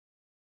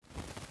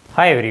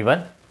Hi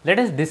everyone, let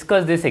us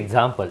discuss this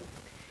example.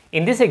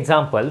 In this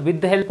example,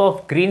 with the help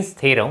of Green's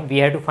theorem, we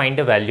have to find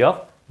the value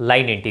of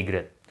line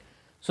integral.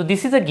 So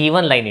this is a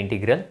given line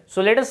integral.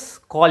 So let us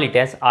call it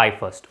as I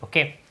first,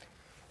 okay.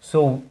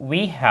 So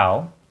we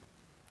have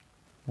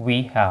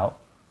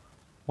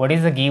what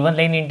is the given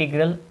line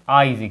integral?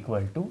 I is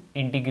equal to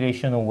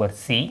integration over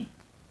C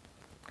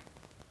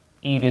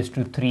e raised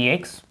to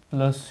 3x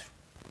plus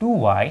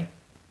 2y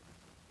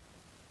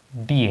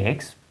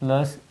dx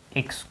plus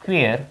x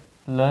square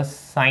plus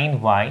sin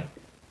y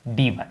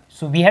dy.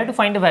 So we have to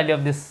find the value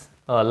of this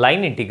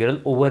line integral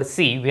over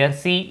C, where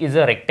C is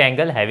a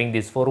rectangle having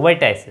these 4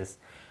 vertices.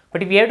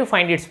 But we have to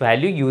find its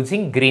value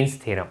using Green's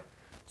theorem.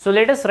 So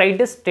let us write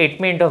the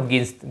statement of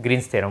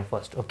Green's theorem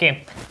first,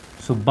 okay.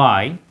 So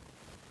by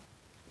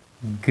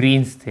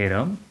Green's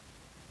theorem,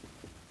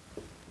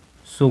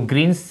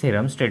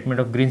 statement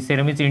of Green's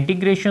theorem is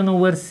integration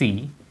over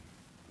C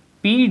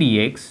p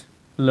dx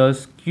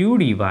plus q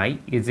dy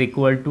is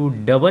equal to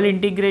double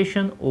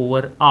integration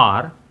over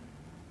r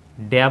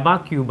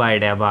deba q by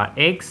deba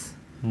x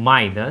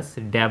minus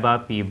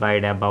deba p by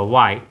deba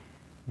y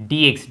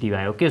dx dy.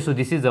 Okay, so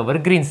this is our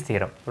Green's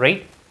theorem,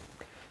 right?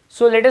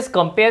 So let us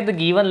compare the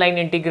given line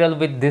integral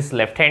with this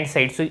left hand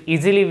side. So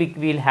easily we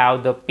will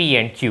have the p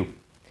and q.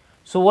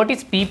 So what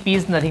is p? P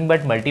is nothing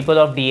but multiple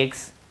of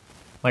dx.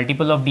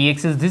 Multiple of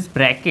dx is this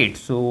bracket.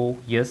 So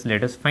yes,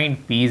 let us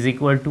find p is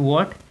equal to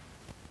what?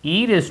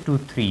 E raised to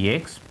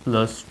 3x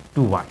plus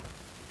 2y.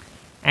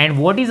 And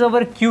what is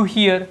our q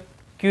here?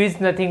 Q is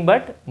nothing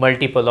but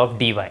multiple of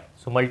dy.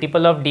 So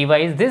multiple of dy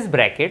is this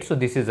bracket. So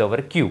this is our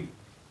q.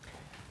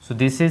 So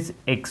this is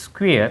x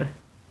square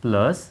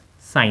plus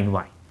sin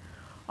y.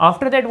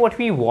 After that, what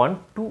we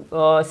want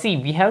to see,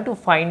 we have to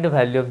find the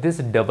value of this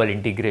double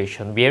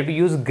integration. We have to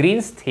use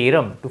Green's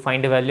theorem to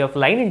find the value of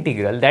line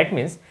integral. That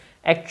means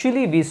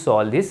actually we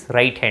solve this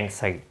right hand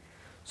side.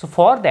 So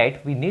for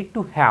that, we need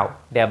to have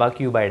deba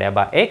q by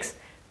deba x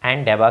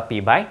and deba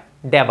p by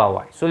deba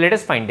y. So let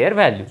us find their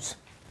values.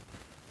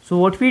 So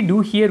what we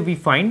do here, we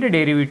find the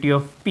derivative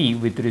of p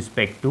with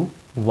respect to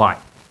y.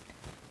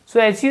 So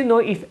as you know,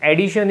 if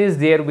addition is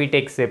there, we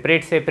take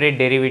separate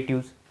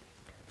derivatives.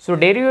 So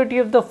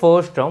derivative of the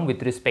first term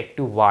with respect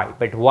to y,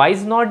 but y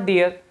is not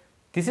there.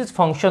 This is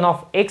function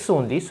of x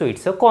only, so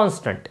it's a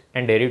constant,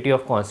 and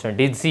derivative of constant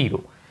is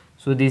 0.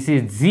 So this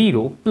is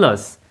 0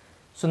 plus.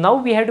 So now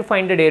we have to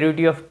find the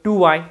derivative of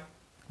 2y,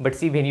 but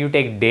see, when you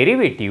take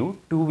derivative,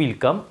 2 will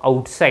come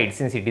outside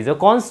since it is a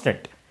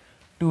constant.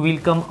 2 will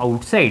come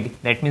outside,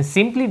 that means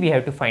simply we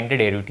have to find the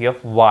derivative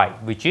of y,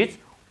 which is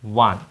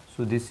 1.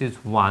 So this is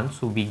 1,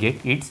 so we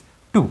get its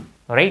 2,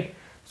 right?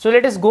 So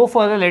let us go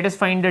further, let us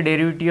find the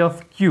derivative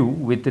of q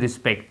with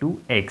respect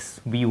to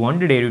x. We want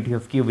the derivative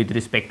of q with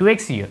respect to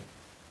x here.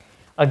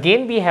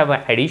 Again we have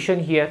an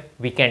addition here,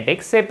 we can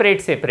take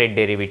separate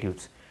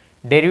derivatives.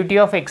 Derivative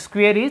of x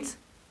square is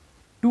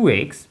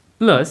 2x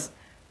plus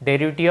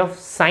derivative of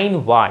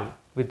sin y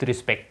with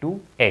respect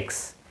to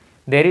x.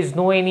 There is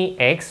no any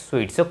x, so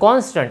it's a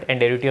constant, and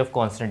derivative of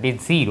constant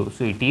is 0,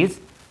 so it is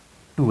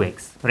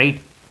 2x, right?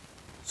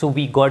 So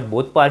we got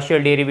both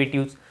partial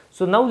derivatives.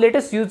 So now let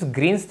us use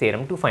Green's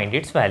theorem to find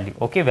its value,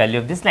 okay, value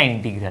of this line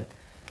integral.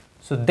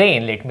 So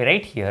then let me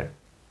write here,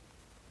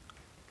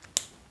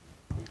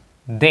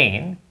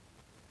 then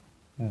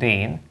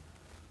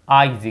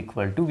I is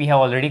equal to, we have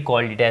already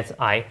called it as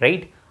I,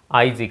 right?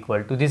 I is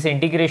equal to this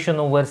integration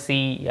over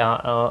C,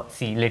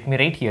 let me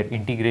write here,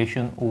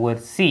 integration over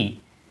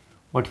C,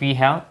 what we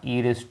have,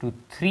 e raised to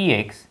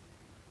 3x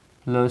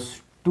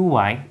plus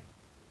 2y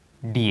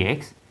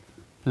dx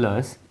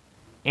plus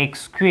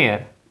x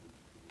square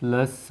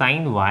plus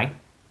sin y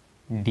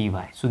dy.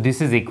 So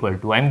this is equal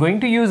to, I am going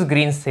to use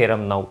Green's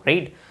theorem now,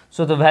 right?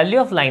 So the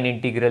value of line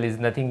integral is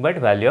nothing but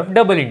value of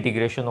double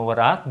integration over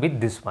r with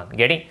this one,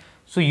 getting?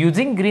 So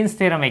using Green's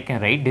theorem, I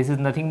can write this is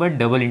nothing but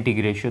double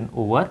integration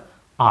over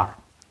r.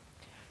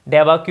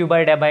 Deba q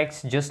by deba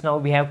x, just now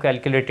we have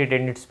calculated,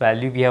 and its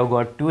value we have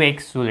got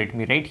 2x, so let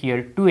me write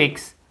here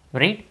 2x,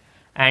 right?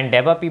 And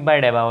deba p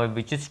by deba y,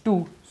 which is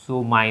 2,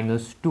 so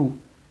minus 2,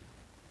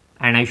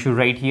 and I should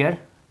write here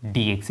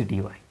dx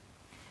dy.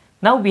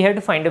 Now we have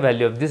to find the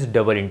value of this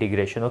double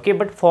integration, okay,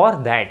 but for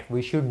that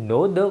we should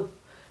know the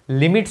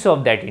limits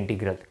of that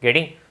integral,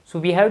 getting? So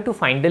we have to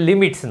find the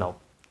limits now.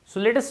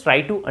 So let us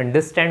try to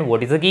understand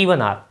what is a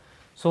given r.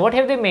 So what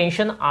have they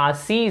mentioned?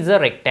 C is a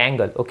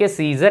rectangle, okay,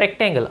 C is a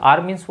rectangle.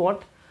 R means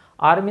what?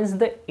 R means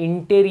the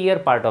interior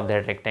part of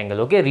that rectangle,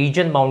 okay,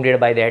 region bounded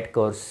by that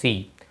curve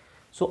C.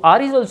 So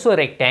R is also a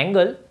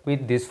rectangle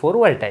with these 4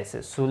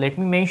 vertices. So let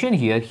me mention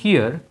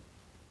here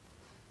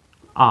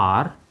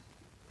R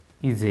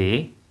is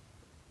a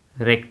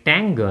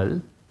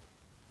rectangle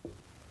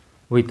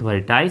with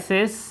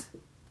vertices,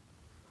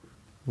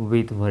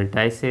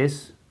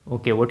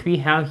 okay, what we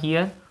have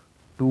here,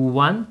 2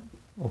 1,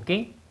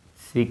 okay,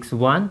 6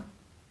 1,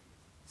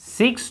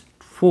 6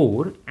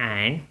 4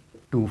 and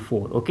 2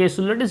 4, okay.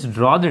 So let us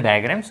draw the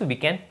diagram so we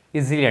can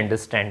easily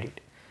understand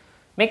it.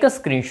 Make a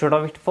screenshot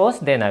of it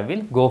first, then I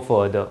will go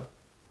further.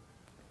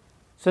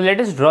 So let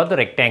us draw the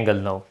rectangle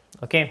now,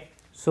 okay.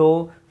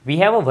 So we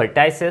have a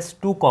vertices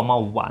 2 comma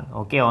 1.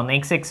 Okay, on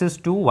x-axis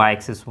 2,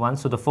 y-axis 1.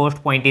 So the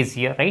first point is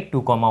here, right?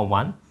 2 comma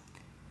 1.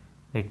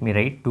 Let me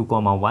write 2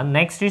 comma 1.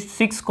 Next is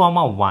 6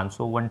 comma 1.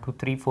 So 1 2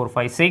 3 4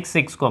 5 6.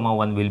 6 comma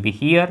 1 will be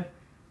here.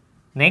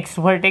 Next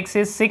vertex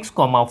is 6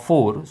 comma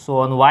 4. So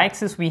on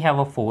y-axis we have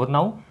a 4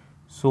 now.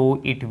 So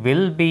it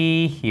will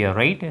be here,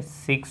 right?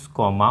 6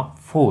 comma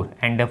 4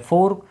 and a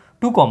 4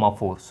 2 comma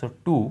 4. So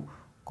 2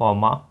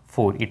 comma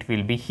 4 it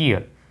will be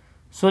here.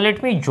 So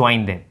let me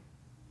join them.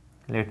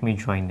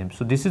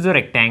 So this is a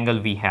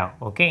rectangle we have.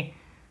 Okay.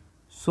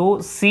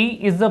 So C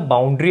is the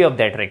boundary of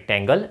that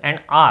rectangle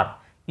and R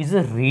is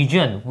a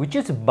region which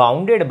is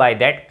bounded by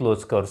that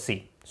closed curve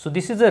C. So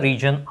this is a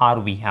region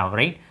R we have,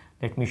 right?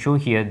 Let me show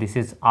here, this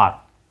is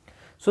R.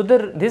 So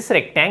this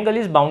rectangle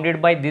is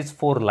bounded by these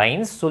 4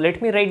 lines. So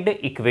let me write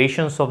the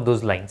equations of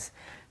those lines.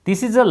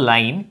 This is a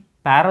line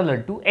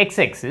parallel to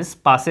x-axis,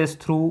 passes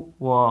through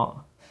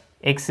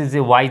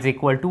y is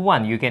equal to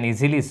 1. You can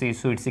easily see,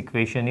 so its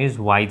equation is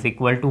y is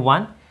equal to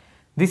 1.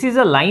 This is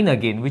a line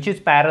again which is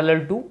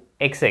parallel to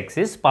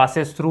x-axis,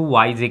 passes through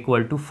y is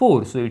equal to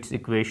 4. So its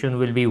equation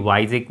will be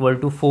y is equal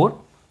to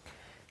 4.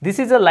 This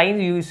is a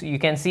line you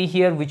can see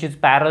here which is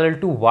parallel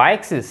to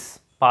y-axis,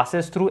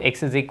 passes through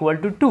x is equal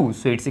to 2.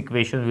 So its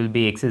equation will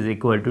be x is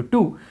equal to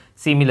 2.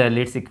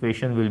 Similarly, its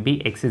equation will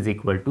be x is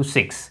equal to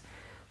 6.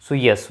 So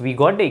yes, we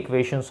got the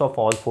equations of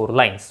all 4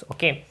 lines.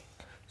 Okay.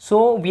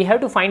 So we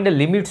have to find the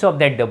limits of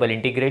that double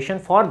integration.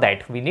 For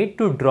that, we need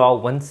to draw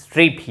one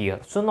strip here.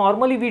 So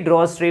normally we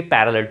draw a strip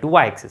parallel to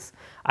y-axis.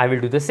 I will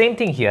do the same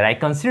thing here. I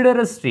consider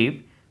a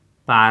strip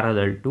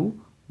parallel to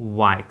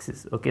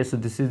y-axis. Okay, so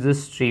this is the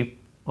strip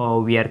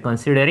we are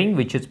considering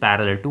which is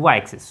parallel to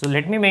y-axis. So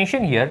let me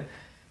mention here,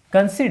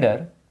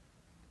 consider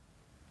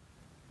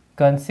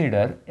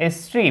a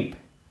strip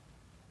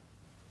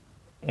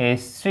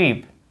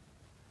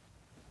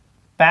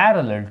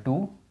parallel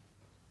to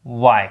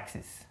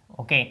y-axis.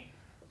 Okay,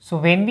 so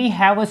when we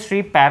have a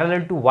strip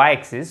parallel to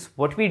y-axis,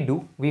 what we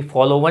do, we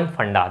follow one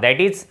funda,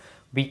 that is,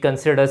 we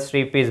consider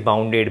strip is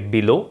bounded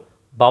below,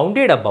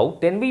 bounded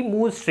above, then we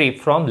move strip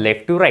from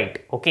left to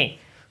right. Okay,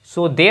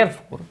 so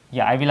therefore,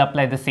 yeah, I will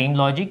apply the same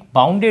logic,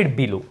 bounded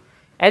below.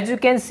 As you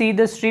can see,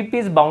 the strip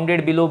is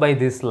bounded below by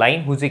this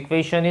line whose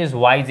equation is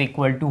y is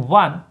equal to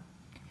 1,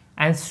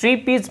 and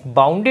strip is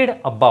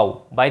bounded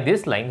above by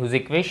this line whose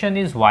equation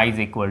is y is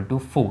equal to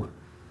 4.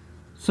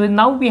 So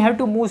now we have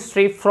to move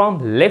strip from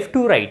left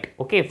to right.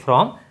 Okay,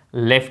 from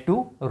left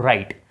to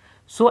right.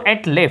 So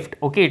at left,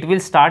 okay, it will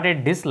start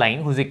at this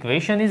line whose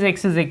equation is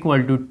x is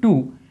equal to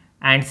 2,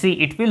 and see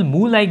it will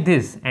move like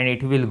this and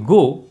it will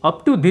go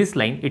up to this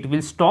line, it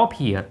will stop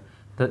here.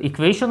 The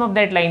equation of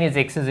that line is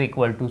x is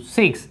equal to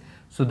 6.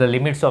 So the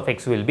limits of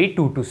x will be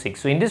 2 to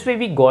 6. So in this way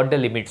we got the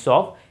limits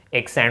of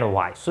x and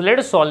y. So let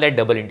us solve that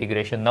double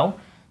integration now.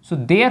 So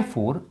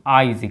therefore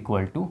I is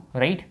equal to,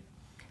 right,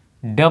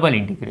 double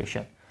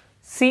integration.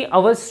 See,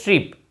 our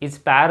strip is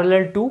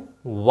parallel to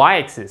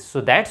y-axis.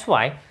 So that's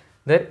why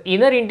the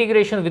inner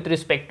integration with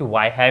respect to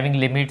y having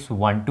limits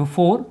 1 to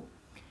 4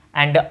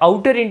 and the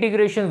outer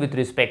integration with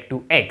respect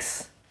to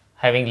x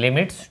having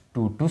limits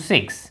 2 to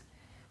 6.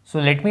 So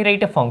let me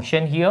write a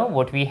function here.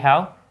 What we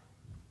have,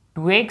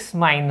 2x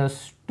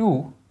minus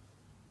 2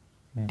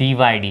 dy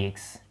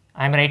dx.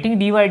 I am writing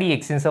dy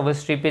dx since our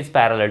strip is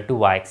parallel to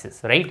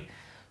y-axis, right?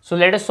 So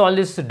let us solve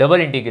this double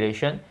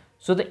integration.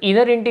 So the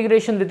inner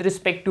integration with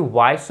respect to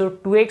y, so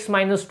 2x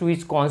minus 2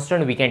 is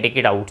constant, we can take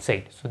it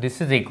outside. So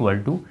this is equal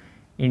to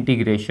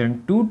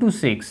integration 2 to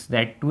 6,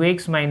 that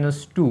 2x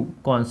minus 2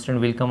 constant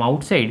will come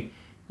outside,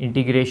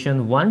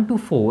 integration 1 to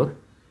 4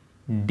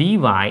 dy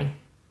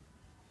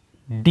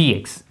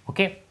dx.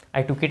 Okay,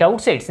 I took it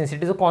outside since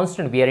it is a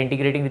constant, we are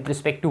integrating with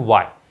respect to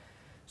y.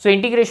 So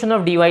integration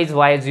of dy is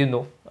y, as you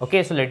know.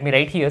 Okay, so let me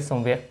write here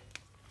somewhere.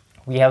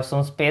 We have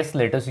some space,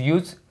 let us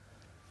use.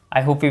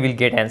 I hope we will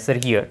get answer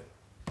here.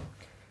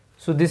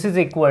 So this is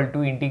equal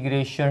to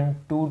integration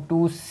 2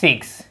 to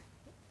 6,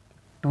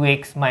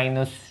 2x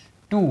minus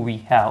 2 we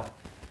have,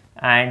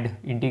 and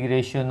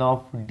integration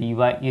of dy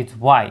is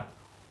y,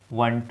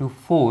 1 to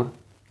 4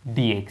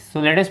 dx. So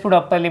let us put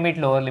upper limit,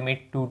 lower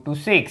limit, 2 to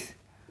 6,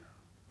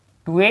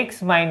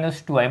 2x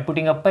minus 2, I am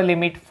putting upper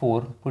limit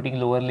 4, putting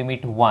lower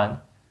limit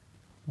 1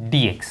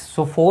 dx.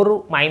 So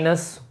 4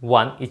 minus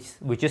 1 is,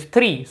 which is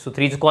 3, so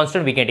 3 is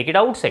constant, we can take it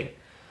outside.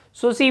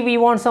 So see, we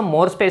want some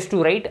more space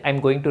to write. I am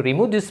going to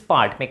remove this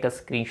part, make a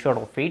screenshot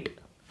of it,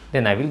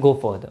 then I will go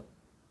further.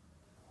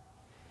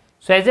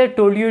 So as I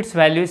told you, its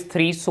value is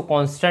 3, so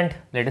constant,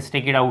 let us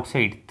take it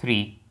outside,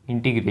 3,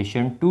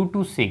 integration 2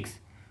 to 6,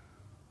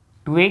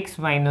 2x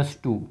minus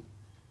 2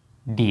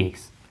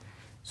 dx.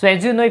 So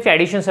as you know, if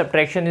addition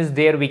subtraction is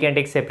there, we can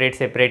take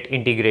separate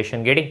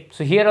integration, getting.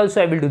 So here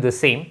also I will do the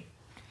same.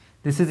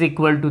 This is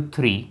equal to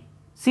 3.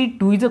 See,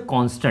 2 is a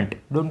constant,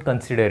 don't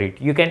consider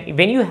it. You can,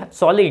 when you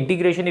solve the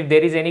integration, if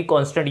there is any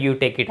constant, you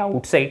take it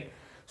outside.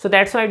 So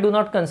that's why I do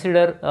not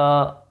consider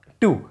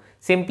 2.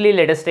 Simply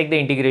let us take the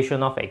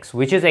integration of x,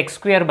 which is x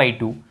square by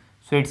 2.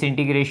 So its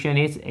integration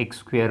is x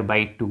square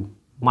by 2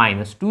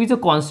 minus 2 is a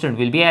constant,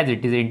 will be as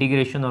it is,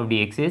 integration of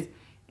dx is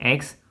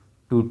x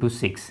 2 to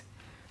 6.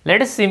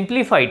 Let us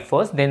simplify it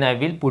first, then I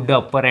will put the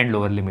upper and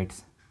lower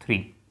limits.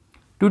 3.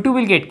 2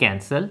 will get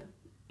cancelled,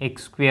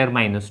 x square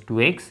minus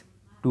 2x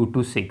 2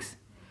 to 6.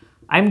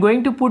 I am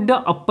going to put the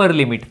upper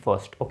limit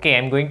first. Okay, I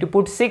am going to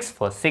put 6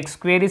 first. 6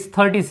 square is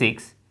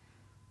 36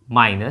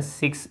 minus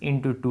 6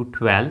 into 2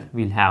 12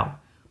 will have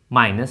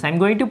minus, I am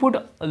going to put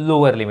a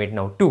lower limit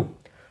now 2.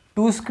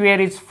 2 square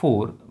is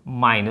 4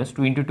 minus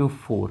 2 into 2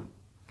 4.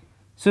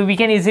 So we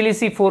can easily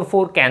see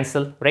 4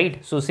 cancel,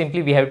 right? So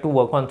simply we have to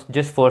work on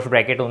just first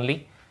bracket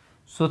only.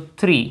 So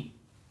 3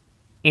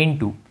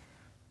 into,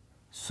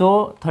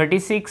 so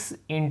 36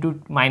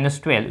 into minus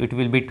 12, it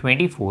will be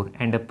 24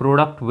 and the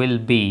product will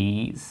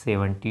be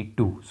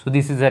 72. So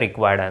this is a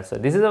required answer.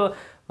 This is a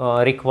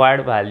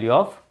required value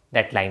of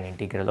that line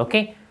integral.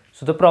 Okay.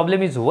 So the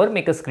problem is over.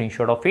 Make a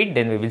screenshot of it.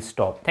 Then we will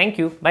stop. Thank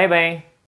you. Bye bye.